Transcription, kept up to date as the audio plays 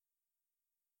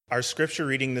Our scripture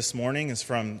reading this morning is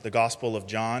from the Gospel of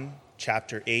John,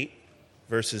 chapter 8,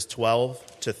 verses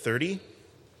 12 to 30.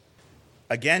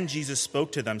 Again, Jesus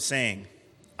spoke to them, saying,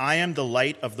 I am the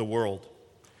light of the world.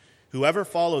 Whoever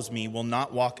follows me will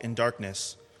not walk in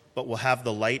darkness, but will have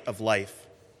the light of life.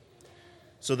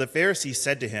 So the Pharisees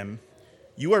said to him,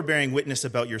 You are bearing witness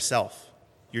about yourself.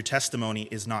 Your testimony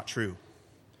is not true.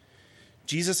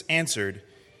 Jesus answered,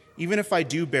 Even if I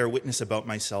do bear witness about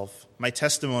myself, my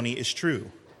testimony is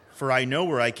true. For I know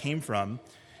where I came from,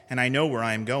 and I know where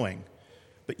I am going.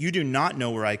 But you do not know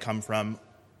where I come from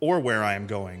or where I am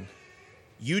going.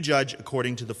 You judge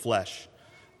according to the flesh.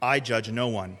 I judge no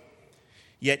one.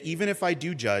 Yet even if I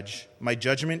do judge, my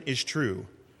judgment is true.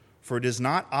 For it is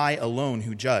not I alone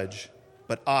who judge,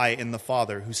 but I and the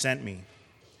Father who sent me.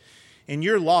 In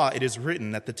your law it is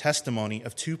written that the testimony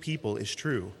of two people is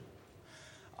true.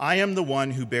 I am the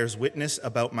one who bears witness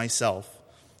about myself,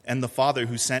 and the Father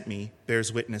who sent me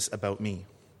bears witness about me.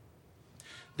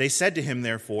 They said to him,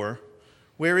 therefore,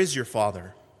 Where is your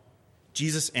Father?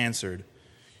 Jesus answered,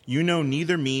 You know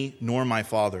neither me nor my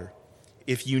Father.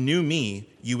 If you knew me,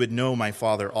 you would know my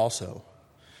Father also.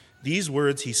 These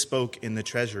words he spoke in the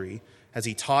treasury as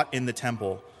he taught in the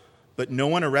temple, but no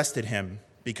one arrested him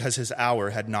because his hour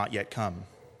had not yet come.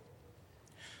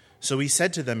 So he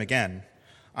said to them again,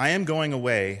 I am going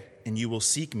away, and you will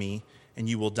seek me, and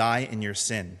you will die in your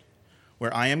sin.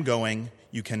 Where I am going,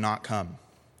 you cannot come.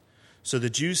 So the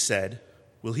Jews said,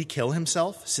 Will he kill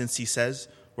himself, since he says,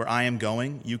 Where I am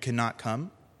going, you cannot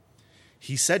come?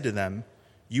 He said to them,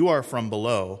 You are from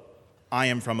below, I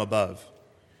am from above.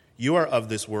 You are of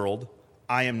this world,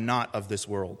 I am not of this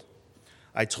world.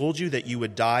 I told you that you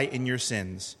would die in your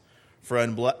sins, for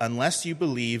unless you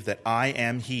believe that I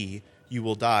am he, you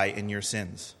will die in your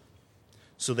sins.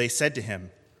 So they said to him,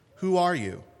 Who are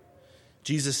you?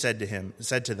 Jesus said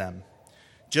to them,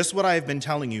 Just what I have been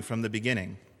telling you from the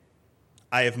beginning.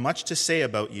 I have much to say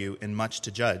about you and much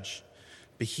to judge,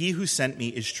 but he who sent me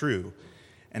is true,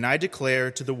 and I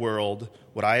declare to the world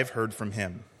what I have heard from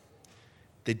him.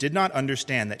 They did not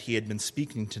understand that he had been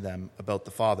speaking to them about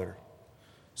the Father.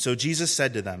 So Jesus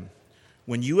said to them,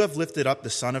 When you have lifted up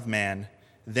the Son of Man,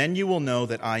 then you will know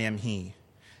that I am he,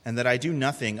 and that I do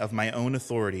nothing of my own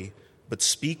authority, but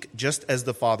speak just as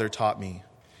the Father taught me.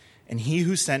 And he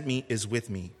who sent me is with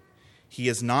me. He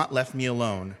has not left me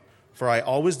alone, for I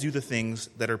always do the things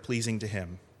that are pleasing to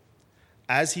him.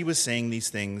 As he was saying these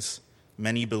things,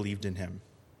 many believed in him.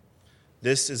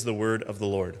 This is the word of the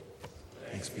Lord.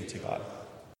 Thanks be to God.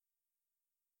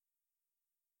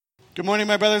 Good morning,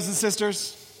 my brothers and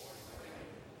sisters.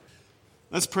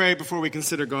 Let's pray before we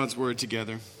consider God's word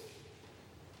together.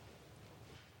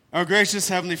 Our gracious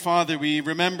Heavenly Father, we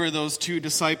remember those two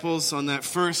disciples on that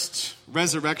first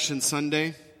Resurrection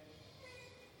Sunday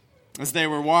as they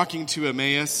were walking to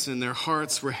Emmaus and their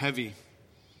hearts were heavy.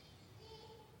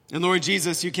 And Lord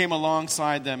Jesus, you came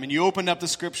alongside them and you opened up the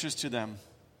scriptures to them.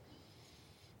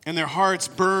 And their hearts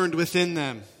burned within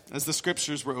them as the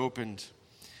scriptures were opened.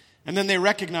 And then they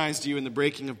recognized you in the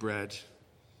breaking of bread.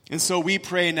 And so we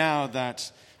pray now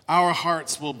that our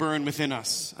hearts will burn within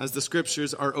us as the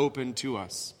scriptures are opened to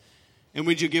us. And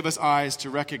would you give us eyes to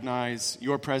recognize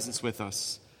your presence with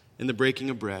us in the breaking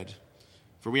of bread?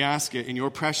 For we ask it in your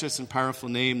precious and powerful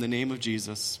name, the name of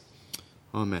Jesus.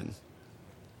 Amen.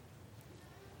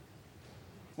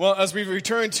 Well, as we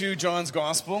return to John's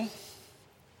Gospel,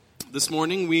 this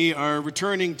morning we are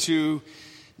returning to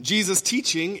Jesus'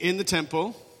 teaching in the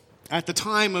temple at the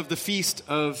time of the Feast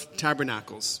of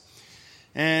Tabernacles.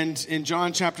 And in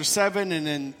John chapter 7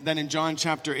 and then in John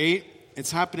chapter 8,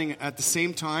 it's happening at the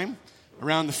same time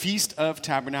around the Feast of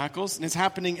Tabernacles, and it's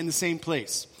happening in the same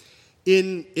place,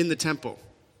 in the temple.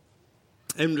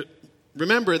 And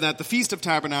remember that the Feast of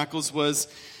Tabernacles was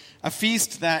a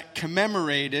feast that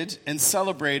commemorated and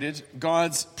celebrated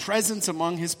God's presence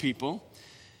among his people,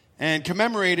 and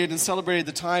commemorated and celebrated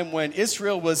the time when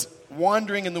Israel was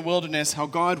wandering in the wilderness, how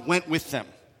God went with them.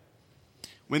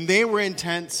 When they were in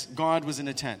tents, God was in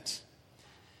a tent.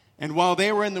 And while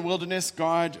they were in the wilderness,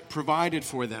 God provided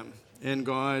for them, and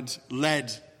God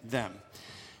led them.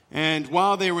 And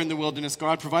while they were in the wilderness,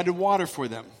 God provided water for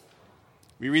them.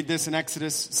 We read this in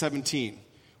Exodus 17.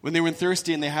 When they were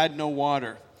thirsty and they had no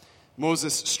water,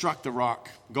 Moses struck the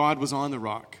rock. God was on the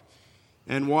rock.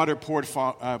 And water poured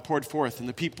forth, and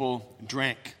the people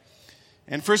drank.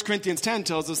 And 1 Corinthians 10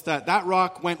 tells us that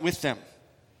rock went with them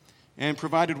and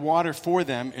provided water for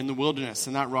them in the wilderness,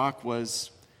 and that rock was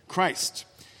Christ.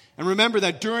 And remember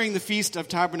that during the Feast of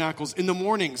Tabernacles, in the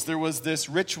mornings, there was this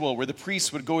ritual where the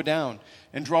priests would go down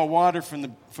and draw water from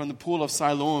the pool of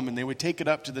Siloam, and they would take it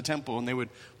up to the temple, and they would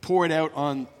pour it out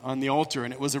on the altar.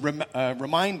 And it was a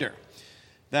reminder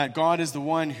that God is the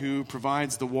one who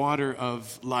provides the water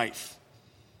of life.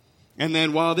 And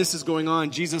then while this is going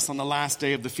on, Jesus on the last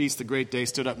day of the feast, the great day,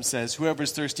 stood up and says, "Whoever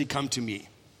is thirsty, come to me.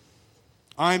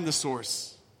 I'm the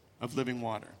source of living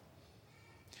water."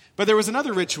 But there was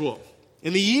another ritual.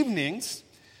 In the evenings,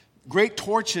 great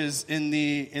torches in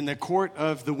the court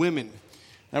of the women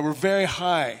that were very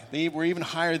high, they were even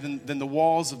higher than the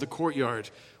walls of the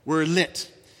courtyard, were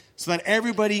lit, so that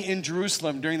everybody in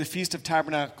Jerusalem during the Feast of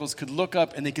Tabernacles could look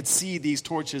up and they could see these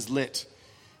torches lit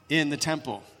in the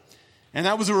temple. And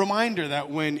that was a reminder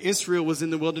that when Israel was in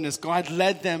the wilderness, God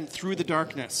led them through the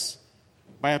darkness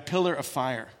by a pillar of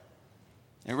fire.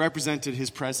 It represented his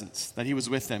presence, that he was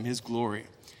with them, his glory,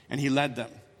 and he led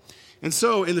them. And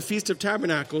so in the Feast of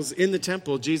Tabernacles, in the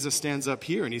temple, Jesus stands up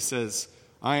here and he says,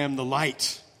 "I am the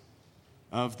light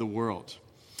of the world."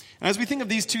 And as we think of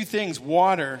these two things,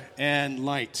 water and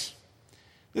light,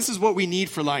 this is what we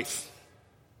need for life.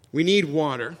 We need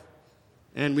water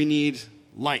and we need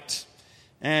light.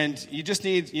 And you just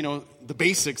need, the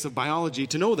basics of biology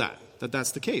to know that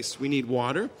that's the case. We need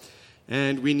water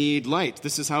and we need light.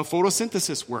 This is how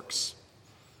photosynthesis works.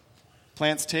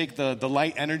 Plants take the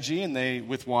light energy and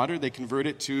with water, they convert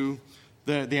it to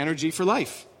the energy for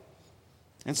life.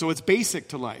 And so it's basic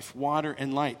to life, water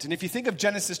and light. And if you think of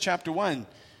Genesis chapter 1,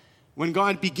 when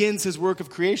God begins his work of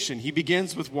creation, he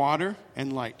begins with water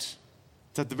and light.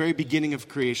 It's at the very beginning of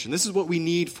creation. This is what we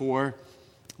need for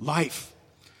life.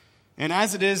 And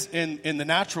as it is in the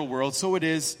natural world, so it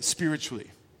is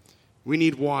spiritually. We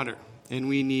need water and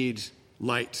we need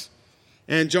light.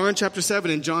 And John chapter 7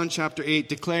 and John chapter 8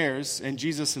 declares, and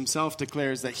Jesus himself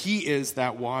declares, that he is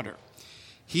that water.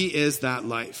 He is that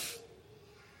life.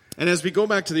 And as we go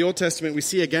back to the Old Testament, we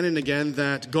see again and again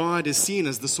that God is seen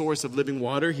as the source of living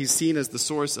water. He's seen as the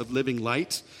source of living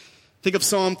light. Think of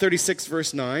Psalm 36,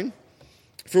 verse 9.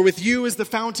 "For with you is the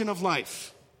fountain of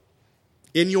life.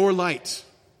 In your light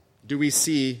do we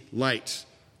see light,"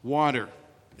 water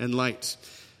and light.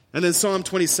 And then Psalm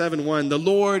 27, 1, "The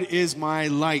Lord is my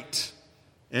light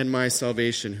and my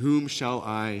salvation. Whom shall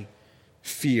I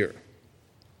fear?"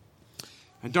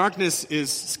 And darkness is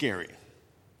scary.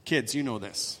 Kids, you know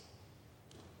this.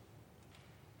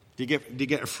 Do you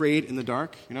get afraid in the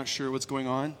dark? You're not sure what's going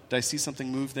on? Did I see something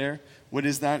move there? What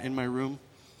is that in my room?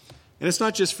 And it's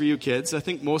not just for you kids. I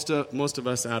think most of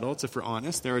us adults, if we're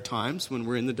honest, there are times when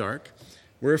we're in the dark,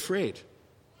 we're afraid.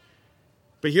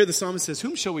 But here the psalmist says,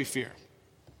 "Whom shall we fear?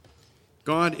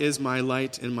 God is my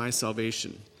light and my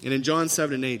salvation." And in John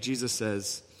 7 and 8, Jesus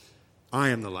says, "I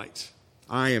am the light.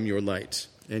 I am your light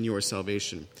and your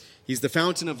salvation." He's the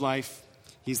fountain of life.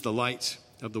 He's the light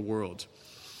of the world.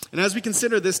 And as we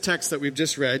consider this text that we've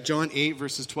just read, John 8,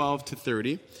 verses 12 to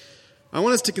 30, I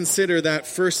want us to consider that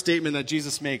first statement that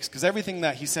Jesus makes, because everything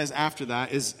that he says after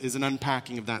that is an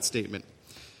unpacking of that statement.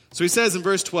 So he says in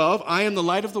verse 12, "I am the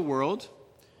light of the world.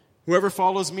 Whoever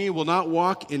follows me will not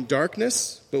walk in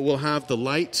darkness, but will have the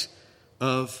light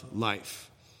of life."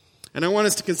 And I want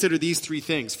us to consider these three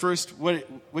things. First,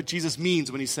 what Jesus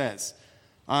means when he says,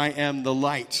 "I am the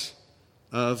light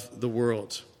of the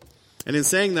world." And in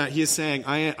saying that, he is saying,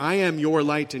 I am your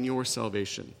light and your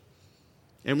salvation.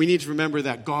 And we need to remember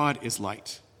that God is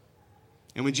light.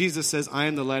 And when Jesus says, "I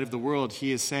am the light of the world,"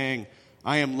 he is saying,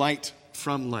 I am light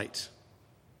from light.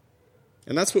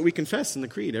 And that's what we confess in the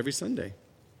Creed every Sunday.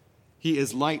 He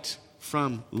is light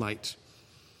from light.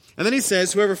 And then he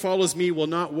says, "Whoever follows me will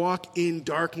not walk in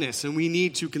darkness." And we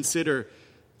need to consider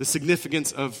the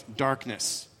significance of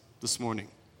darkness this morning.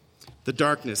 The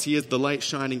darkness. He is the light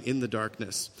shining in the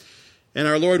darkness. And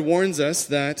our Lord warns us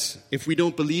that if we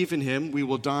don't believe in him, we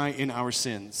will die in our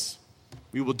sins.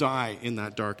 We will die in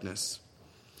that darkness.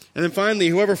 And then finally,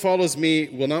 "Whoever follows me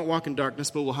will not walk in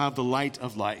darkness, but will have the light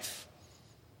of life."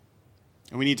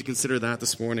 And we need to consider that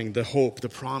this morning, the hope, the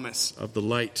promise of the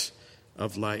light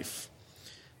of life.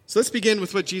 So let's begin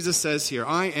with what Jesus says here.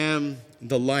 "I am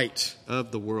the light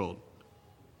of the world."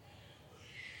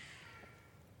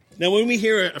 Now, when we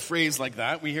hear a phrase like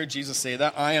that, we hear Jesus say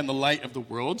that, "I am the light of the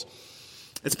world,"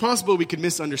 it's possible we could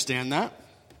misunderstand that.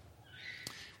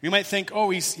 We might think,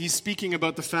 he's speaking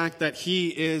about the fact that he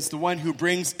is the one who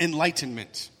brings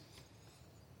enlightenment.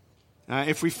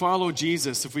 If we follow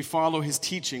Jesus, if we follow his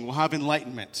teaching, we'll have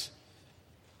enlightenment.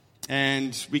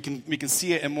 And we can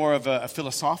see it in more of a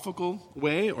philosophical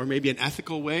way or maybe an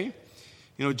ethical way.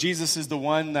 Jesus is the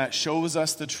one that shows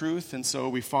us the truth, and so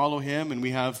we follow him and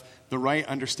we have the right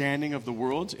understanding of the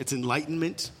world. It's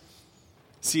enlightenment.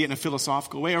 see it in a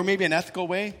philosophical way or maybe an ethical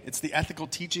way. It's the ethical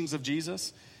teachings of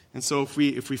Jesus. And so if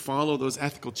we follow those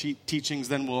ethical teachings,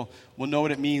 then we'll know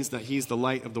what it means that he's the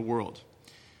light of the world.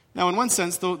 Now, in one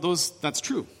sense, that's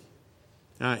true.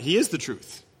 He is the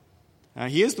truth.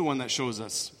 He is the one that shows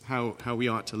us how we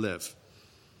ought to live.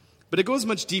 But it goes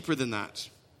much deeper than that.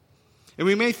 And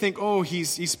we may think,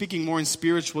 he's speaking more in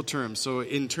spiritual terms. So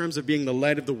in terms of being the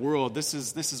light of the world, this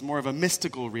is more of a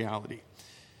mystical reality.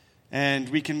 And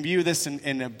we can view this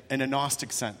in a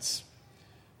Gnostic sense.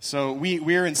 So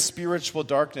we're in spiritual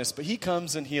darkness, but he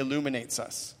comes and he illuminates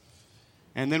us.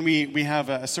 And then we have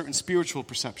a certain spiritual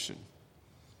perception.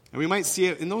 And we might see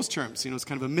it in those terms. It's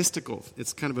kind of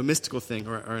a mystical thing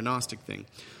or a Gnostic thing.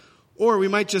 Or we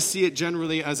might just see it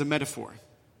generally as a metaphor.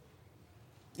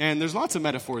 And there's lots of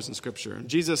metaphors in Scripture.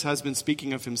 Jesus has been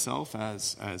speaking of himself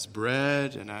as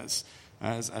bread and as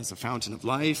a fountain of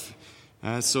life.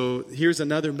 So here's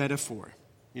another metaphor.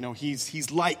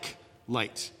 He's like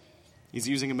light. He's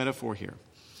using a metaphor here.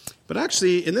 But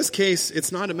actually, in this case,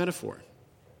 it's not a metaphor.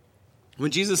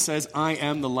 When Jesus says, I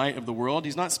am the light of the world,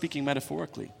 he's not speaking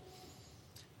metaphorically.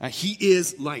 He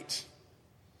is light.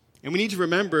 And we need to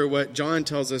remember what John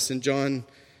tells us in John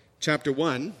chapter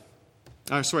 1,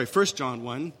 1 John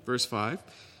 1, verse 5,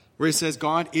 where he says,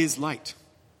 God is light.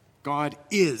 God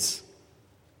is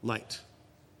light.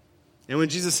 And when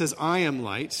Jesus says, I am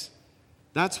light,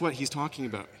 that's what he's talking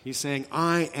about. He's saying,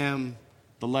 I am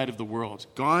the light of the world.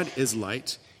 God is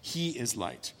light. He is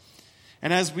light.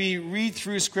 And as we read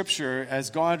through Scripture, as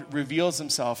God reveals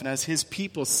himself and as his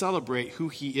people celebrate who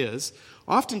he is,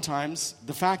 oftentimes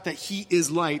the fact that he is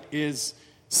light is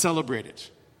celebrated.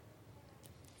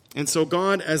 And so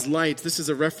God as light, this is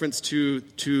a reference to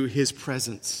his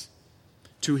presence,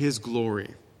 to his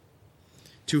glory,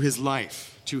 to his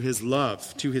life, to his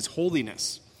love, to his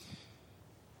holiness.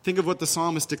 Think of what the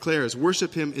psalmist declares.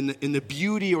 Worship him in the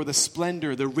beauty or the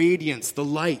splendor, the radiance, the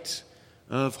light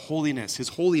of holiness. His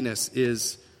holiness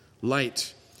is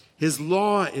light. His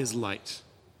law is light.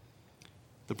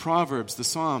 The Proverbs, the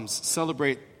Psalms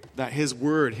celebrate that his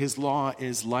word, his law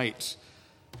is light.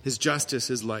 His justice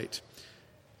is light.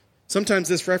 Sometimes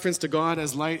this reference to God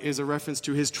as light is a reference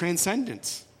to his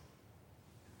transcendence.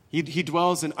 He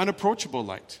dwells in unapproachable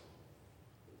light.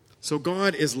 So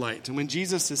God is light. And when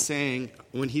Jesus is saying,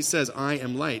 when he says, I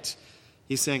am light,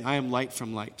 he's saying, I am light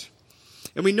from light.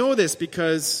 And we know this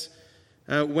because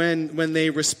when they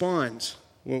respond,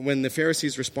 when the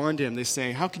Pharisees respond to him, they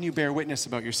say, how can you bear witness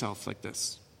about yourself like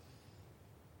this?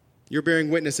 You're bearing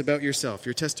witness about yourself.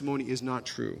 Your testimony is not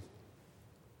true.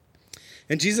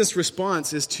 And Jesus'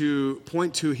 response is to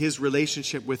point to his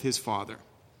relationship with his Father.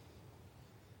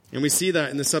 And we see that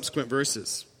in the subsequent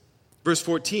verses. Verse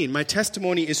 14, my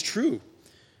testimony is true,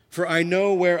 for I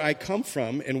know where I come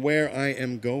from and where I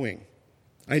am going.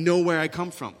 I know where I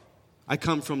come from. I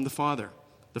come from the Father.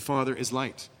 The Father is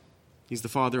light. He's the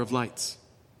Father of lights.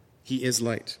 He is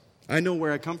light. I know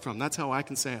where I come from. That's how I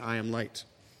can say I am light.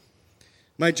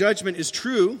 My judgment is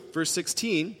true, verse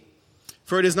 16,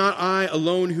 for it is not I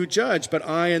alone who judge, but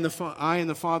I and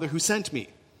the Father who sent me.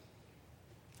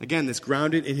 Again, this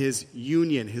grounded in his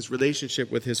union, his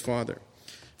relationship with his Father.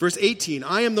 Verse 18,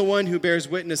 I am the one who bears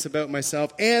witness about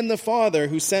myself, and the Father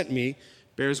who sent me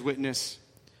bears witness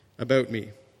about me.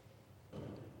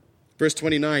 Verse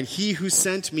 29, he who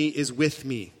sent me is with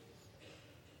me.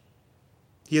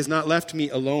 He has not left me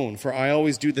alone, for I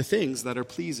always do the things that are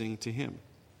pleasing to him.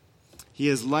 He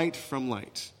is light from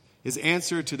light. His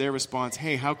answer to their response,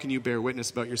 hey, how can you bear witness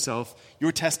about yourself?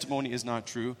 Your testimony is not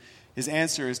true. His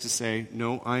answer is to say,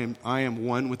 no, I am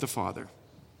one with the Father.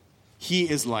 He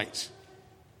is light.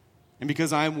 And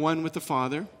because I am one with the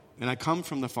Father, and I come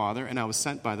from the Father, and I was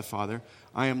sent by the Father,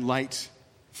 I am light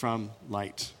from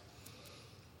light.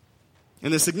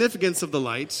 And the significance of the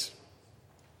light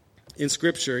in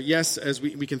Scripture, yes, as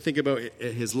we can think about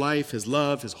his life, his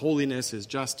love, his holiness, his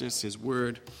justice, his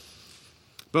word,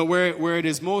 but where it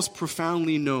is most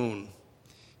profoundly known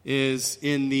is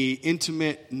in the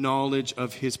intimate knowledge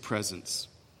of his presence.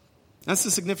 That's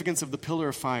the significance of the pillar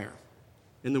of fire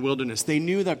in the wilderness. They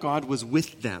knew that God was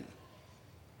with them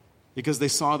because they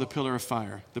saw the pillar of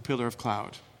fire, the pillar of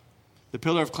cloud. The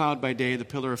pillar of cloud by day, the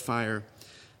pillar of fire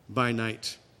by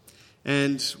night.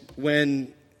 And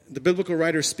when the biblical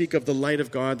writers speak of the light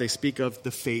of God, they speak of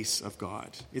the face of God.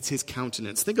 It's his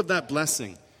countenance. Think of that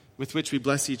blessing with which we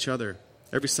bless each other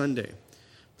every Sunday.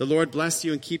 The Lord bless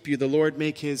you and keep you. The Lord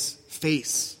make his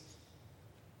face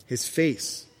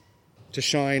to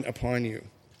shine upon you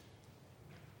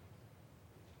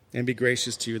and be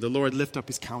gracious to you. The Lord lift up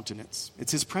his countenance.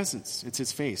 It's his presence. It's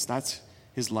his face. That's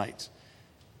his light.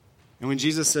 And when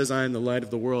Jesus says, I am the light of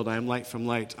the world, I am light from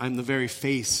light, I'm the very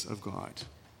face of God.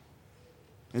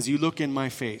 As you look in my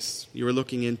face, you are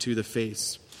looking into the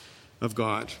face of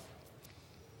God.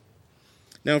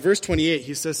 Now, verse 28,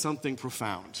 he says something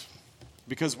profound.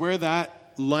 Because where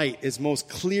that light is most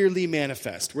clearly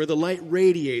manifest, where the light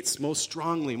radiates most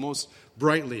strongly, most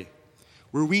brightly,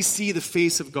 where we see the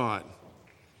face of God,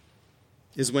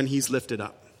 is when he's lifted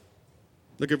up.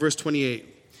 Look at verse 28.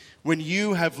 When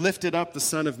you have lifted up the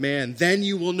Son of Man, then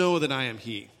you will know that I am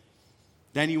he.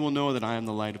 Then you will know that I am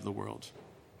the light of the world.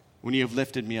 When you have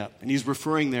lifted me up. And he's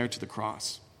referring there to the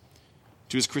cross,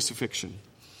 to his crucifixion.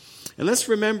 And let's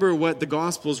remember what the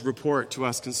Gospels report to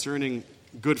us concerning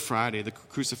Good Friday, the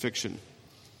crucifixion.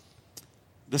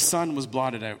 The sun was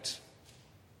blotted out.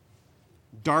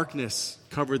 Darkness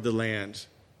covered the land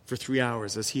for 3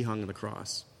 hours as he hung on the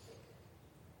cross.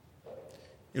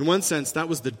 In one sense, that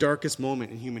was the darkest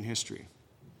moment in human history.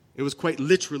 It was quite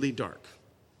literally dark.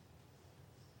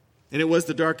 And it was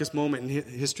the darkest moment in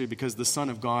history because the Son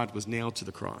of God was nailed to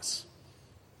the cross.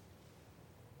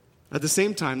 At the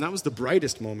same time, that was the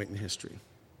brightest moment in history.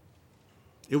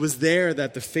 It was there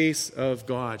that the face of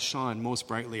God shone most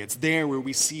brightly. It's there where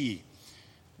we see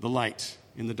the light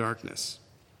in the darkness.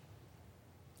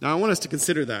 Now, I want us to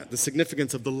consider that, the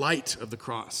significance of the light of the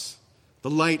cross, the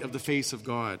light of the face of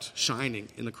God shining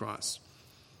in the cross.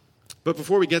 But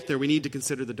before we get there, we need to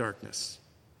consider the darkness.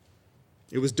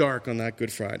 It was dark on that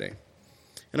Good Friday.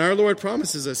 And our Lord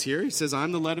promises us here, he says,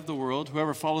 I'm the light of the world.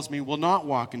 Whoever follows me will not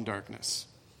walk in darkness.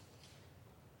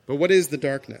 But what is the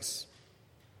darkness?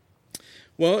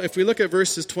 Well, if we look at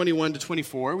verses 21 to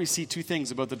 24, we see two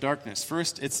things about the darkness.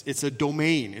 First, it's a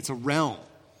domain, it's a realm.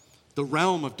 The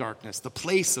realm of darkness, the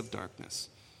place of darkness.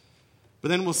 But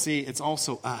then we'll see it's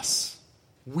also us.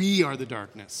 We are the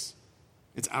darkness.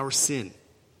 It's our sin.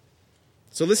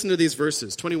 So listen to these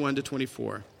verses, 21 to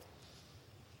 24.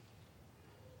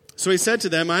 So he said to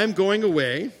them, I am going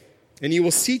away, and you will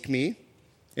seek me,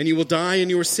 and you will die in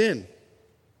your sin.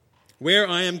 Where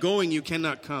I am going, you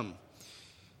cannot come.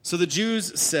 So the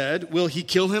Jews said, will he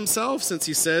kill himself, since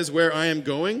he says, where I am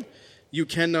going, you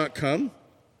cannot come?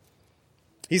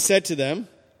 He said to them,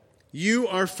 you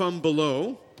are from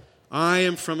below, I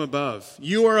am from above.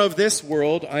 You are of this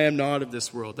world, I am not of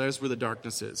this world. There's where the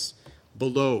darkness is,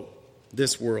 below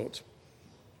this world.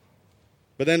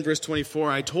 But then verse 24,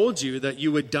 I told you that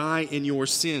you would die in your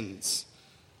sins.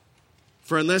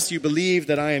 For unless you believe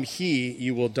that I am he,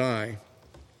 you will die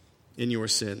in your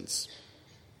sins.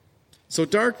 So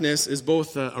darkness is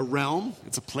both a realm,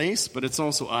 it's a place, but it's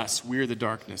also us. We're the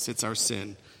darkness, it's our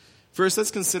sin. First,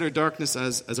 let's consider darkness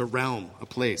as a realm, a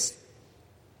place.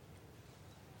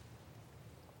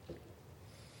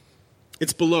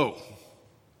 It's below.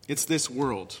 It's this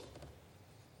world.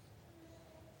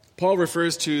 Paul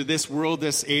refers to this world,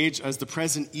 this age, as the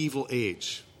present evil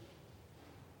age,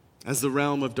 as the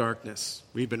realm of darkness.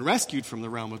 We've been rescued from the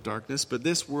realm of darkness, but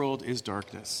this world is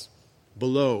darkness.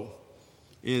 Below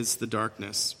is the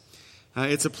darkness.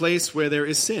 It's a place where there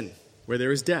is sin, where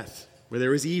there is death, where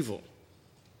there is evil,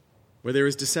 where there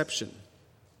is deception.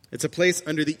 It's a place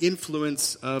under the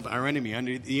influence of our enemy,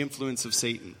 under the influence of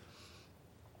Satan.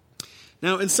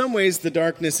 Now, in some ways, the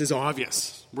darkness is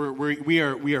obvious. We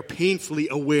are painfully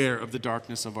aware of the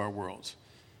darkness of our world.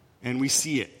 And we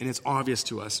see it, and it's obvious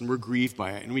to us, and we're grieved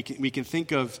by it. And we can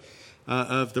think of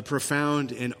the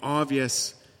profound and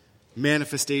obvious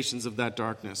manifestations of that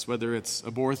darkness, whether it's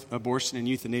abortion and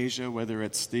euthanasia, whether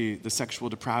it's the sexual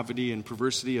depravity and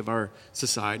perversity of our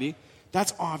society.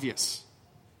 That's obvious.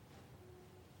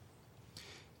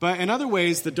 But in other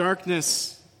ways, the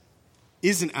darkness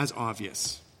isn't as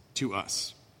obvious to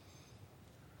us.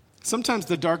 Sometimes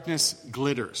the darkness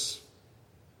glitters.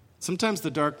 Sometimes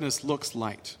the darkness looks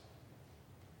light.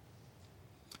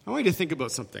 I want you to think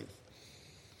about something.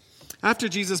 After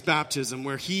Jesus' baptism,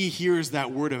 where he hears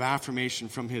that word of affirmation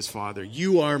from his Father,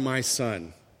 you are my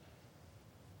Son,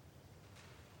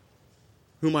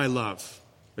 whom I love,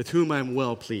 with whom I am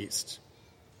well pleased.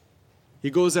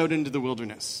 He goes out into the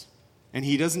wilderness, and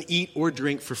he doesn't eat or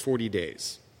drink for 40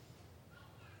 days.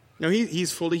 Now,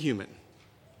 he's fully human.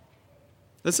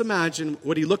 Let's imagine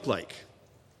what he looked like,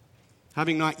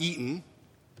 having not eaten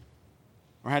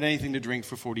or had anything to drink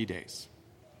for 40 days.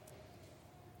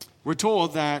 We're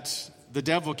told that the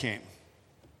devil came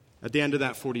at the end of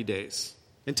that 40 days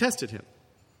and tested him.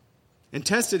 And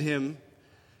tested him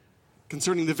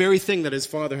concerning the very thing that his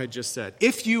Father had just said.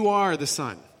 If you are the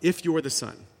Son, if you're the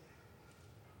Son.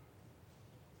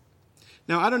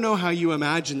 Now, I don't know how you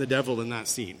imagine the devil in that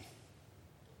scene.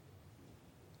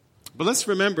 But let's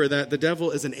remember that the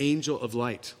devil is an angel of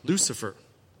light, Lucifer.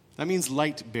 That means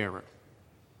light bearer.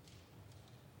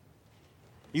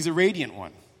 He's a radiant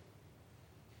one.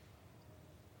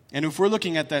 And if we're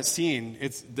looking at that scene,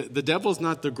 it's the devil's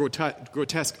not the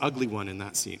grotesque, ugly one in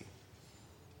that scene.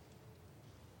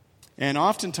 And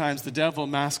oftentimes the devil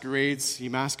masquerades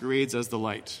as the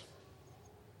light.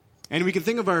 And we can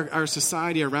think of our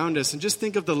society around us and just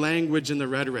think of the language and the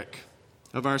rhetoric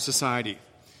of our society.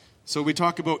 So we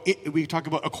talk about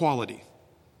equality.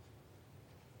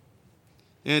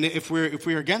 And if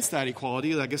we're against that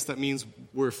equality, I guess that means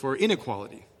we're for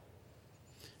inequality.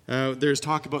 There's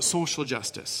talk about social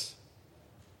justice.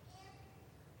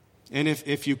 And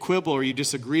if you quibble or you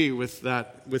disagree with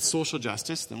social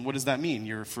justice, then what does that mean?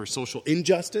 You're for social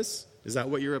injustice? Is that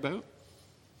what you're about?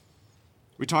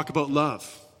 We talk about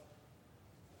love.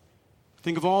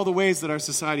 Think of all the ways that our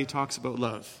society talks about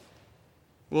love.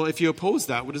 Well, if you oppose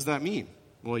that, what does that mean?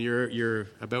 Well, you're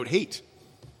about hate.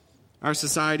 Our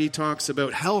society talks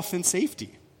about health and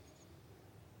safety.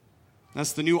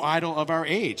 That's the new idol of our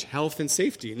age, health and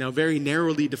safety. Now, very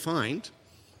narrowly defined.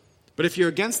 But if you're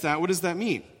against that, what does that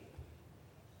mean?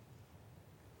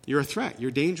 You're a threat.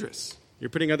 You're dangerous. You're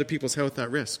putting other people's health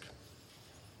at risk.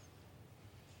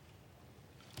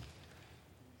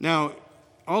 Now,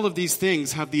 all of these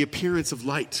things have the appearance of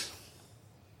light.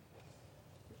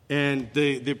 And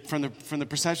from the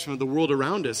perception of the world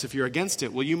around us, if you're against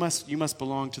it, well, you must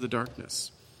belong to the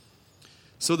darkness.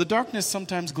 So the darkness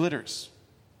sometimes glitters.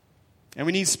 And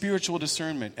we need spiritual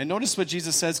discernment. And notice what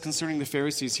Jesus says concerning the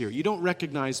Pharisees here. You don't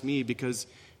recognize me because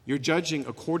you're judging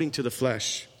according to the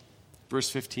flesh. Verse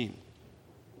 15.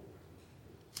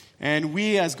 And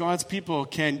we as God's people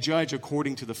can judge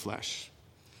according to the flesh.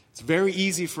 It's very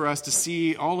easy for us to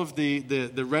see all of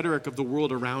the rhetoric of the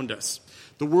world around us.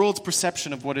 The world's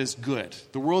perception of what is good.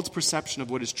 The world's perception of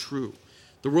what is true.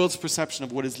 The world's perception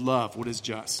of what is love, what is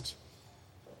just.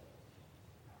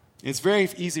 It's very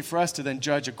easy for us to then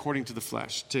judge according to the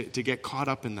flesh, to get caught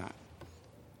up in that.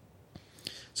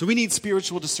 So we need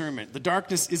spiritual discernment. The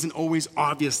darkness isn't always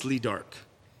obviously dark.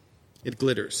 It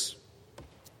glitters.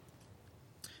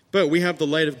 But we have the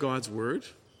light of God's word,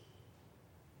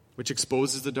 which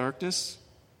exposes the darkness.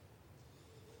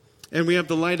 And we have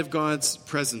the light of God's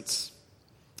presence.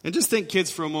 And just think,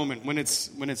 kids, for a moment, when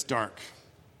it's dark.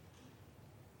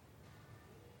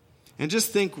 And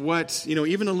just think what,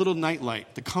 even a little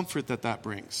nightlight, the comfort that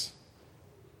brings.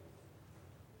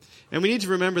 And we need to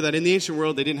remember that in the ancient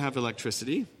world, they didn't have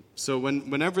electricity. So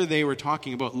whenever they were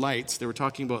talking about lights, they were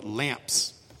talking about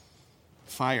lamps,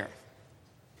 fire.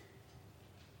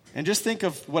 And just think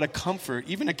of what a comfort,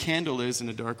 even a candle is in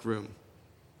a dark room.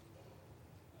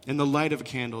 In the light of a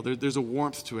candle, there's a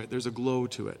warmth to it. There's a glow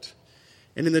to it.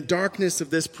 And in the darkness of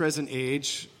this present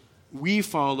age, we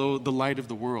follow the light of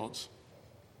the world.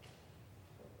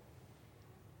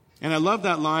 And I love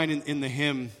that line in the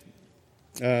hymn,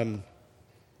 thine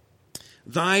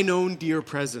own dear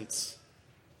presence,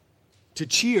 to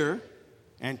cheer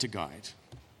and to guide.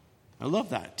 I love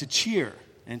that, to cheer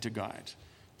and to guide.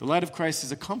 The light of Christ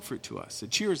is a comfort to us. It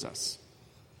cheers us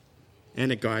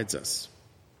and it guides us.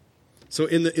 So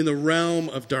in the realm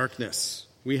of darkness,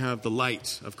 we have the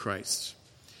light of Christ.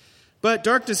 But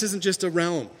darkness isn't just a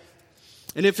realm.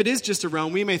 And if it is just a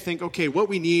realm, we may think, okay, what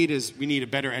we need a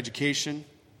better education.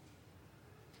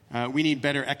 We need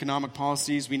better economic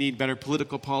policies. We need better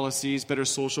political policies, better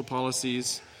social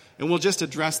policies. And we'll just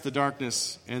address the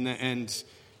darkness and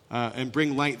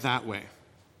bring light that way.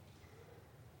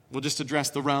 We'll just address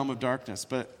the realm of darkness.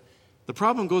 But the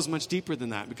problem goes much deeper than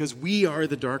that because we are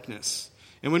the darkness.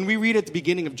 And when we read at the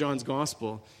beginning of John's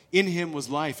gospel, in him was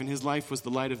life, and his life was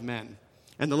the light of men.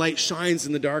 And the light shines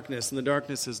in the darkness, and the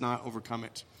darkness has not overcome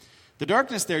it. The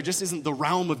darkness there just isn't the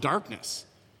realm of darkness.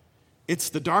 It's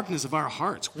the darkness of our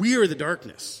hearts. We are the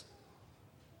darkness.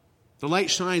 The light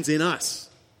shines in us.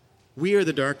 We are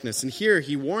the darkness. And here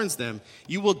he warns them,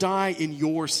 you will die in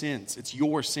your sins. It's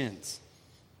your sins.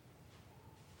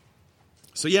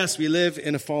 So yes, we live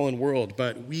in a fallen world,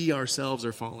 but we ourselves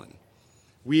are fallen.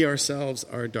 We ourselves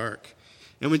are dark.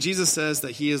 And when Jesus says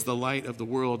that he is the light of the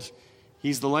world,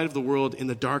 he's the light of the world in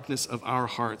the darkness of our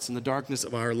hearts, in the darkness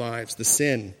of our lives, the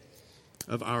sin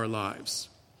of our lives.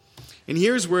 And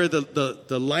here's where the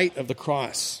light of the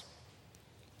cross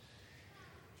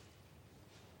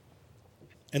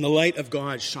and the light of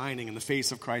God shining in the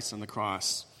face of Christ on the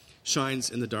cross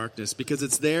shines in the darkness, because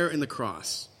it's there in the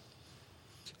cross.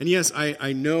 And yes,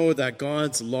 I know that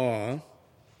God's law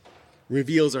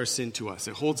reveals our sin to us.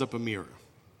 It holds up a mirror.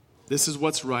 This is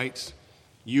what's right.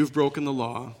 You've broken the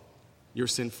law. You're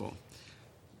sinful.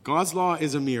 God's law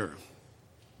is a mirror.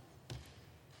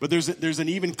 But there's an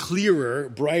even clearer,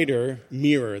 brighter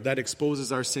mirror that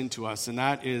exposes our sin to us, and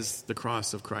that is the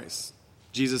cross of Christ.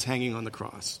 Jesus hanging on the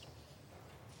cross.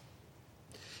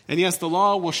 And yes, the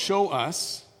law will show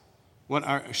us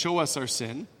our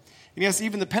sin. And yes,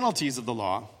 even the penalties of the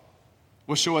law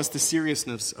will show us the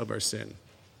seriousness of our sin.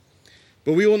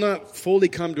 But we will not fully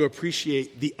come to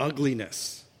appreciate the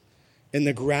ugliness and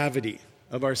the gravity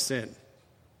of our sin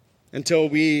until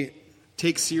we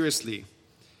take seriously,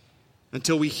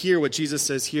 until we hear what Jesus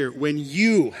says here, when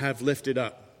you have lifted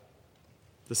up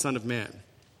the Son of Man,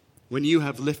 when you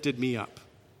have lifted me up,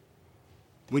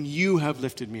 when you have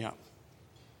lifted me up.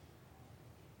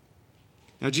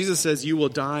 Now Jesus says you will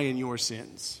die in your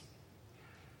sins,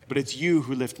 but it's you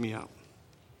who lift me up.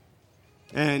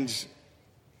 And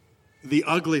the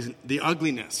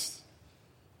ugliness,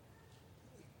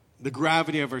 the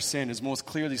gravity of our sin is most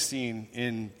clearly seen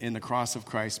in the cross of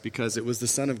Christ, because it was the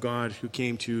Son of God who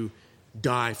came to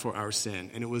die for our sin.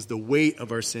 And it was the weight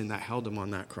of our sin that held him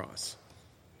on that cross.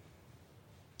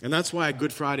 And that's why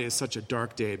Good Friday is such a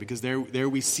dark day, because there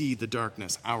we see the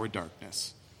darkness, our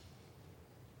darkness.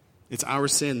 It's our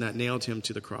sin that nailed him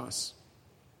to the cross.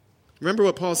 Remember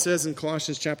what Paul says in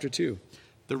Colossians chapter 2.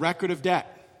 The record of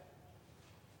debt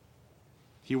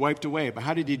he wiped away. But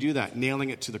how did he do that? Nailing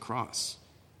it to the cross.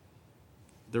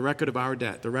 The record of our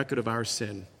debt, the record of our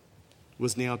sin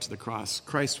was nailed to the cross.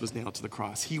 Christ was nailed to the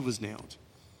cross. He was nailed.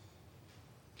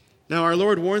 Now our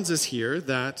Lord warns us here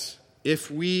that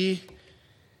if we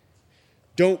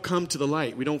don't come to the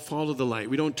light, we don't follow the light,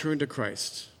 we don't turn to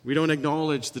Christ, we don't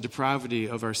acknowledge the depravity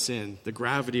of our sin, the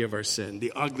gravity of our sin,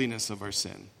 the ugliness of our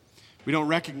sin, we don't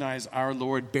recognize our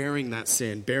Lord bearing that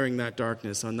sin, bearing that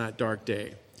darkness on that dark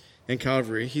day in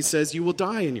Calvary, he says you will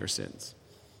die in your sins.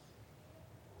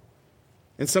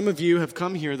 And some of you have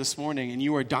come here this morning and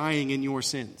you are dying in your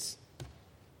sins.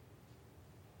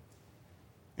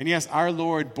 And yes, our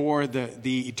Lord bore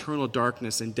the eternal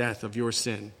darkness and death of your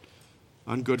sin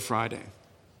on Good Friday.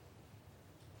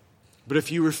 But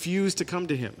if you refuse to come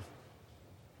to him,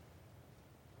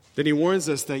 then he warns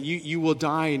us that you will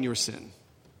die in your sin.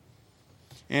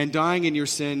 And dying in your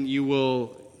sin, you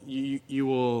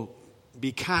will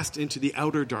be cast into the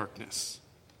outer darkness.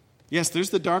 Yes, there's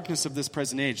the darkness of this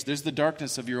present age. There's the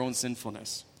darkness of your own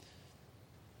sinfulness.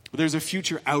 But there's a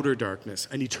future outer darkness,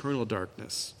 an eternal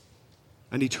darkness,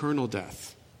 an eternal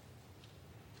death.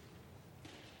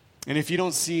 And if you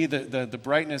don't see the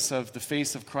brightness of the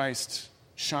face of Christ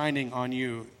shining on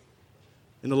you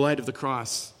in the light of the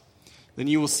cross, then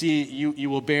you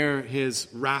will bear his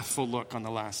wrathful look on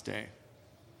the last day.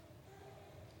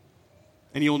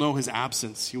 And you'll know his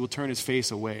absence. He will turn his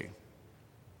face away.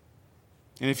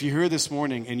 And if you're here this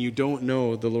morning and you don't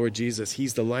know the Lord Jesus,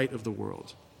 he's the light of the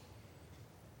world.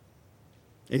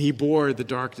 And he bore the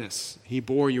darkness. He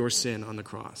bore your sin on the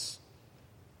cross.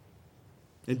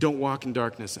 And don't walk in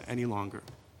darkness any longer.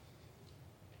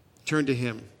 Turn to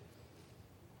him.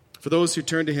 For those who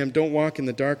turn to him, don't walk in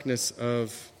the darkness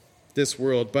of this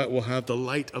world, but will have the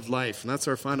light of life. And that's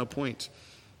our final point.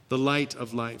 The light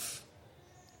of life.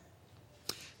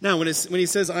 Now, when he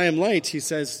says, I am light, he's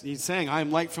saying, I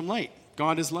am light from light.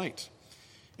 God is light.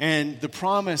 And the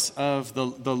promise of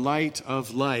the light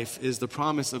of life is the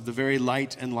promise of the very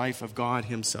light and life of God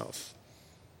himself.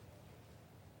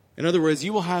 In other words,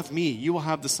 you will have me. You will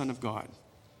have the Son of God.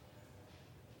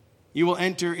 You will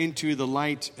enter into the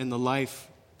light and the life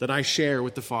that I share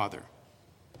with the Father.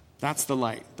 That's the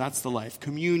light. That's the life.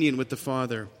 Communion with the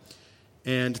Father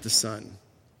and the Son.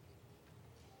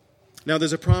 Now,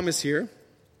 there's a promise here.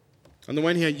 On the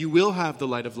one hand, you will have the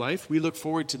light of life. We look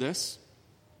forward to this.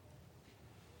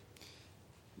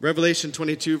 Revelation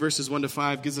 22, verses 1 to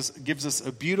 5 gives us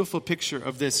a beautiful picture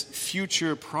of this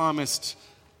future promised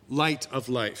light of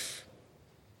life.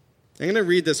 I'm going to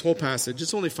read this whole passage.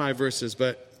 It's only 5 verses,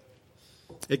 but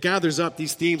it gathers up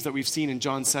these themes that we've seen in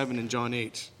John 7 and John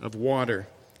 8 of water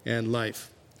and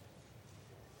life.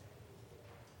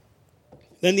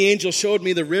 Then the angel showed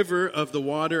me the river of the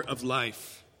water of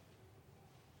life,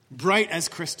 bright as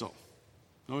crystal.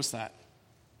 Notice that.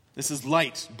 This is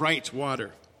light, bright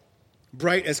water.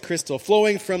 Bright as crystal,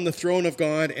 flowing from the throne of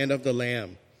God and of the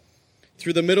Lamb,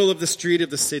 through the middle of the street of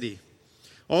the city.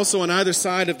 Also on either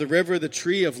side of the river, the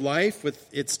tree of life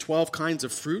with its 12 kinds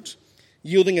of fruit,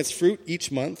 yielding its fruit each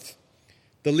month.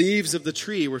 The leaves of the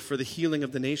tree were for the healing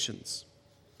of the nations.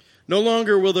 No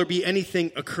longer will there be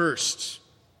anything accursed,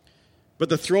 but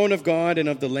the throne of God and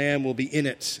of the Lamb will be in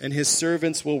it, and his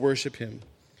servants will worship him.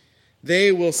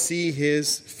 They will see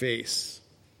his face.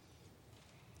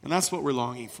 And that's what we're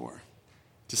longing for.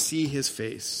 To see his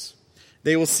face.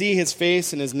 They will see his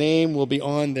face, and his name will be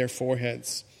on their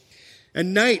foreheads.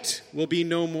 And night will be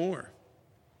no more.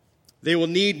 They will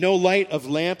need no light of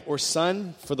lamp or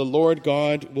sun, for the Lord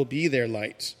God will be their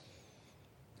light.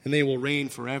 And they will reign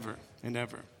forever and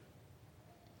ever.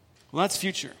 Well, that's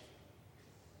future.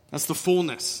 That's the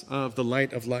fullness of the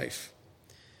light of life.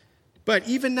 But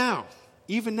even now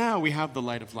we have the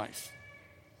light of life.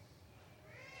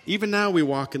 Even now we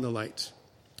walk in the light.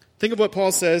 Think of what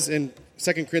Paul says in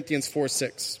 2 Corinthians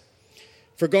 4:6.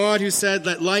 For God, who said,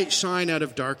 "Let light shine out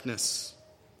of darkness,"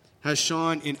 has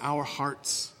shone in our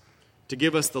hearts to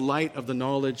give us the light of the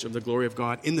knowledge of the glory of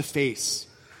God in the face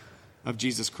of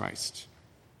Jesus Christ.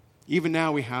 Even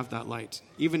now we have that light.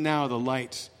 Even now the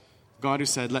light, God who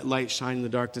said, "Let light shine in the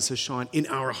darkness," has shone in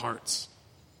our hearts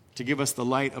to give us the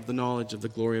light of the knowledge of the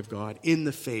glory of God in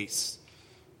the face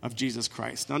of Jesus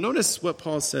Christ. Now notice what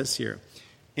Paul says here.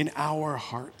 In our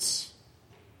hearts.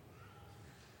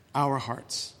 Our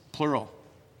hearts. Plural.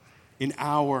 In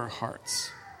our hearts.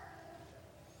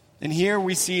 And here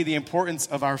we see the importance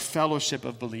of our fellowship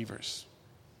of believers.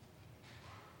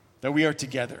 That we are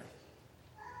together.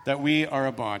 That we are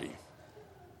a body.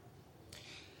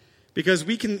 Because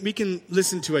we can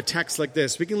listen to a text like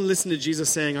this. We can listen to Jesus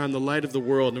saying, "I'm the light of the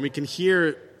world," and we can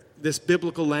hear this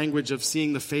biblical language of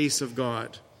seeing the face of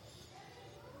God.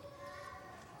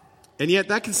 And yet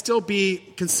that can still be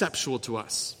conceptual to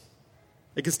us.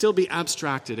 It can still be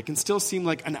abstracted. It can still seem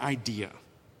like an idea.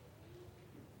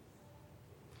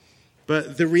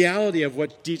 But the reality of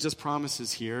what Jesus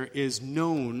promises here is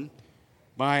known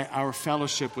by our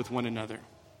fellowship with one another.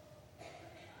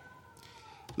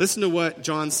 Listen to what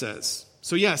John says.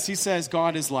 So yes, he says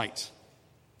God is light.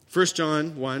 1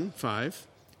 John 1:5.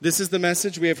 This is the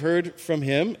message we have heard from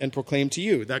him and proclaimed to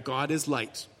you, that God is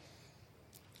light.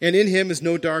 And in him is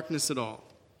no darkness at all.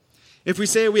 If we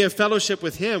say we have fellowship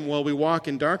with him while we walk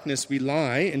in darkness, we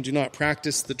lie and do not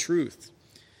practice the truth.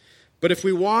 But if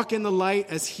we walk in the light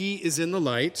as he is in the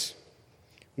light,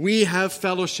 we have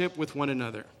fellowship with one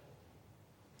another.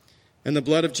 And the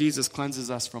blood of Jesus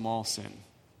cleanses us from all sin.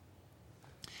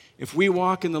 If we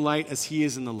walk in the light as he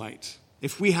is in the light,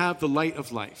 if we have the light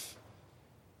of life,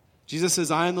 Jesus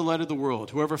says, "I am the light of the world.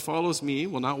 Whoever follows me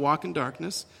will not walk in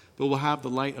darkness, but will have the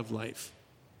light of life."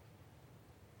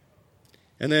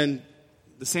 And then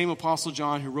the same Apostle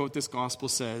John who wrote this gospel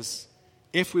says,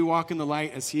 if we walk in the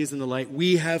light as he is in the light,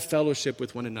 we have fellowship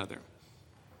with one another.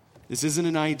 This isn't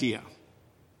an idea.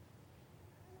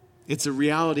 It's a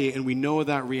reality, and we know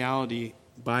that reality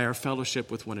by our fellowship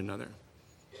with one another.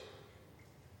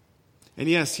 And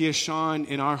yes, he has shone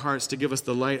in our hearts to give us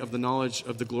the light of the knowledge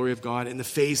of the glory of God in the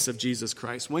face of Jesus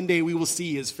Christ. One day we will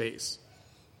see his face.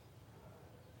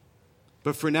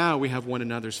 But for now, we have one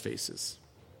another's faces.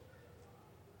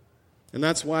 And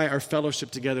that's why our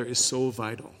fellowship together is so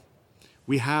vital.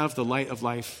 We have the light of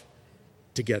life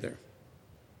together.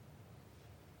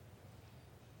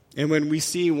 And when we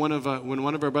see one of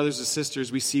our brothers and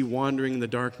sisters we see wandering in the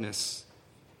darkness,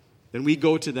 then we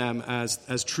go to them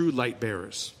as true light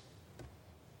bearers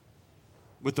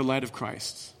with the light of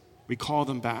Christ. We call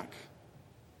them back.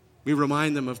 We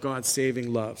remind them of God's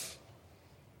saving love.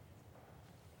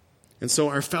 And so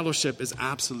our fellowship is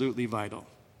absolutely vital.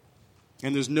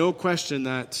 And there's no question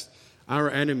that our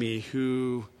enemy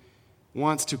who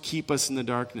wants to keep us in the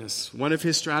darkness, one of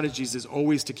his strategies is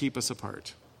always to keep us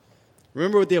apart.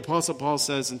 Remember what the Apostle Paul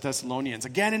says in Thessalonians.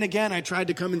 Again and again I tried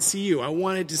to come and see you. I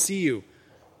wanted to see you.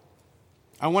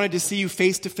 I wanted to see you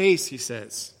face to face, he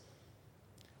says.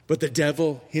 But the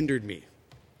devil hindered me.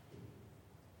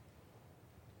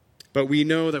 But we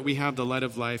know that we have the light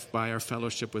of life by our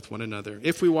fellowship with one another.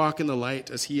 If we walk in the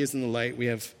light as he is in the light, we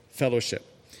have fellowship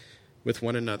with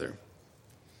one another.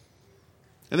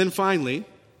 And then finally,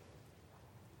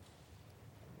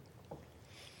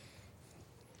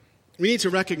 we need to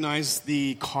recognize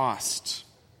the cost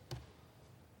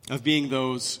of being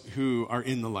those who are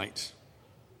in the light,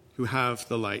 who have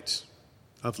the light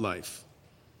of life.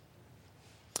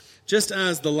 Just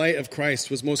as the light of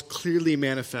Christ was most clearly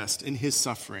manifest in his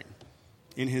suffering,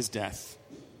 in his death,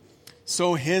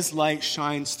 so his light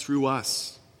shines through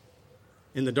us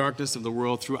in the darkness of the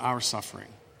world through our suffering.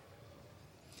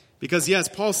 Because yes,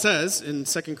 Paul says in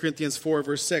 2 Corinthians 4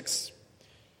 verse 6,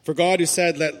 for God who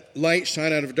said, "Let light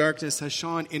shine out of darkness," has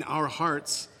shone in our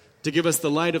hearts to give us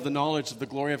the light of the knowledge of the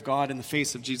glory of God in the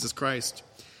face of Jesus Christ.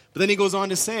 But then he goes on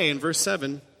to say in verse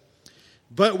 7,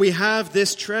 but we have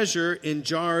this treasure in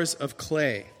jars of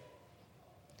clay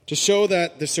to show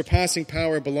that the surpassing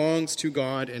power belongs to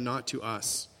God and not to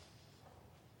us.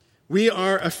 We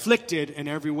are afflicted in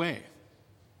every way.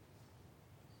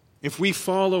 If we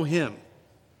follow him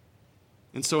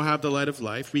and so have the light of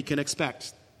life, we can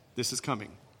expect this is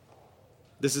coming.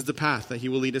 This is the path that he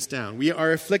will lead us down. We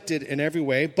are afflicted in every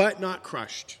way, but not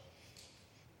crushed.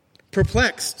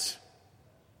 Perplexed.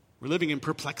 We're living in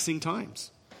perplexing times.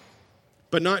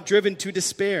 But not driven to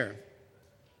despair.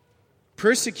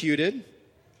 persecuted,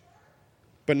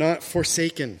 but not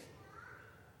forsaken.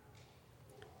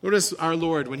 Notice our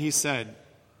Lord when he said,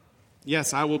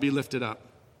 yes, I will be lifted up.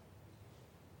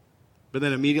 But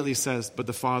then immediately says, but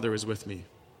the Father is with me.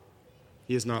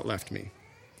 He has not left me.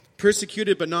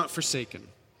 Persecuted, but not forsaken.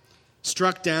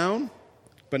 Struck down,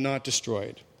 but not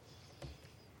destroyed.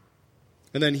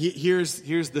 And then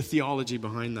here's the theology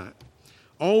behind that.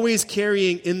 Always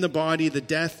carrying in the body the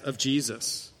death of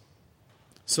Jesus,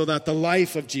 so that the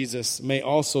life of Jesus may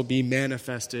also be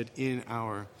manifested in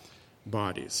our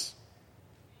bodies.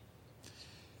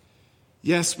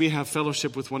 Yes, we have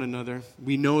fellowship with one another.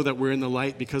 We know that we're in the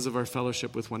light because of our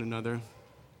fellowship with one another.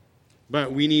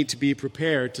 But we need to be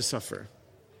prepared to suffer.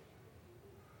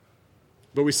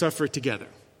 But we suffer together.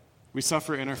 We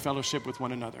suffer in our fellowship with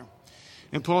one another.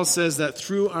 And Paul says that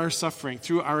through our suffering,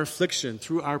 through our affliction,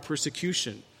 through our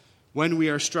persecution, when we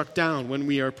are struck down, when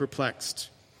we are perplexed,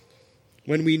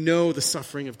 when we know the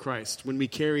suffering of Christ, when we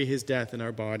carry his death in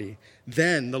our body,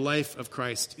 then the life of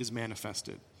Christ is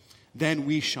manifested. Then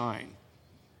we shine.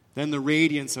 Then the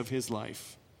radiance of his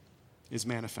life is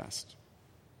manifest.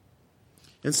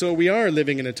 And so we are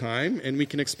living in a time, and we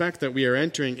can expect that we are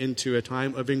entering into a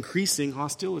time of increasing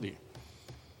hostility,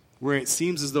 where it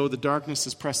seems as though the darkness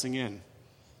is pressing in.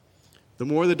 The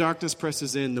more the darkness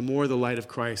presses in, the more the light of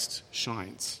Christ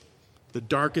shines. The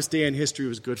darkest day in history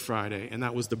was Good Friday, and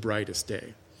that was the brightest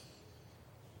day.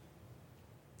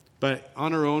 But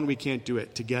on our own, we can't do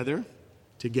it. Together,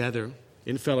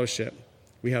 in fellowship,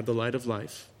 we have the light of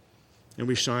life, and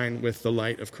we shine with the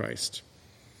light of Christ.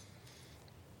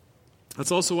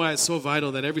 That's also why it's so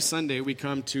vital that every Sunday we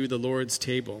come to the Lord's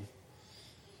table.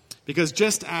 Because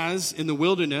just as in the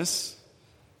wilderness,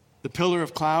 the pillar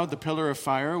of cloud, the pillar of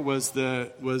fire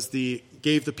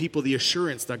gave the people the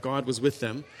assurance that God was with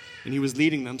them and he was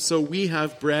leading them, so we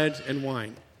have bread and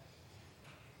wine.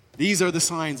 These are the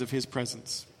signs of his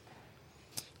presence.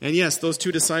 And yes, those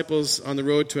two disciples on the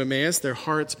road to Emmaus, their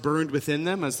hearts burned within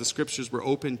them as the scriptures were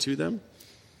opened to them.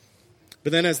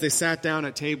 But then as they sat down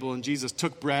at table and Jesus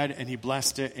took bread and he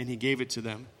blessed it and he gave it to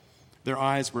them, their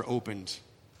eyes were opened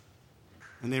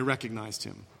and they recognized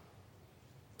him.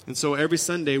 And so every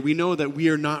Sunday we know that we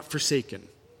are not forsaken.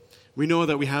 We know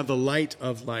that we have the light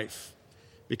of life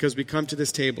because we come to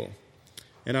this table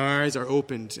and our eyes are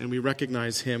opened and we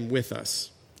recognize him with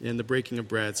us in the breaking of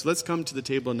bread. So let's come to the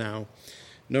table now,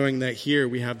 knowing that here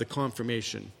we have the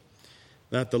confirmation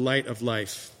that the light of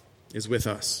life is with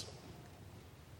us.